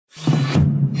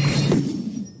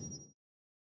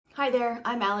Hi there,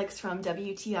 I'm Alex from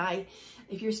WTI.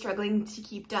 If you're struggling to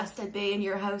keep dust at bay in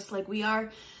your house like we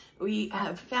are, we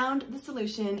have found the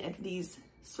solution in these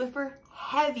Swiffer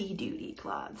heavy duty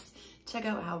cloths. Check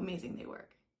out how amazing they work.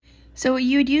 So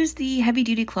you would use the heavy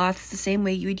duty cloths the same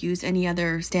way you would use any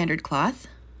other standard cloth?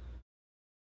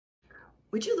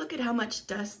 Would you look at how much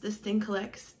dust this thing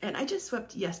collects? And I just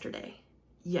swept yesterday.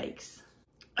 Yikes.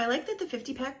 I like that the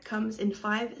 50 pack comes in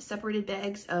 5 separated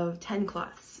bags of 10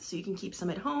 cloths. So you can keep some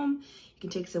at home, you can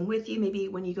take some with you maybe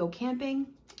when you go camping,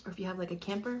 or if you have like a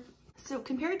camper. So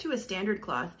compared to a standard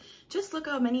cloth, just look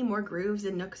how many more grooves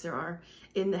and nooks there are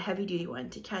in the heavy duty one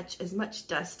to catch as much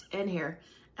dust and hair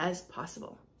as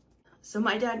possible. So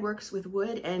my dad works with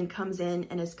wood and comes in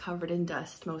and is covered in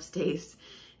dust most days.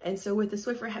 And so with the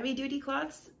Swiffer heavy duty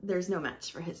cloths, there's no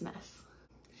match for his mess.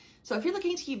 So if you're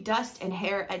looking to keep dust and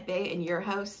hair at bay in your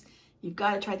house, you've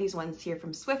got to try these ones here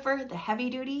from Swiffer, the heavy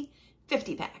duty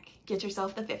 50 pack. Get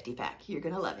yourself the 50 pack. You're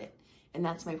going to love it. And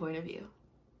that's my point of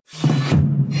view.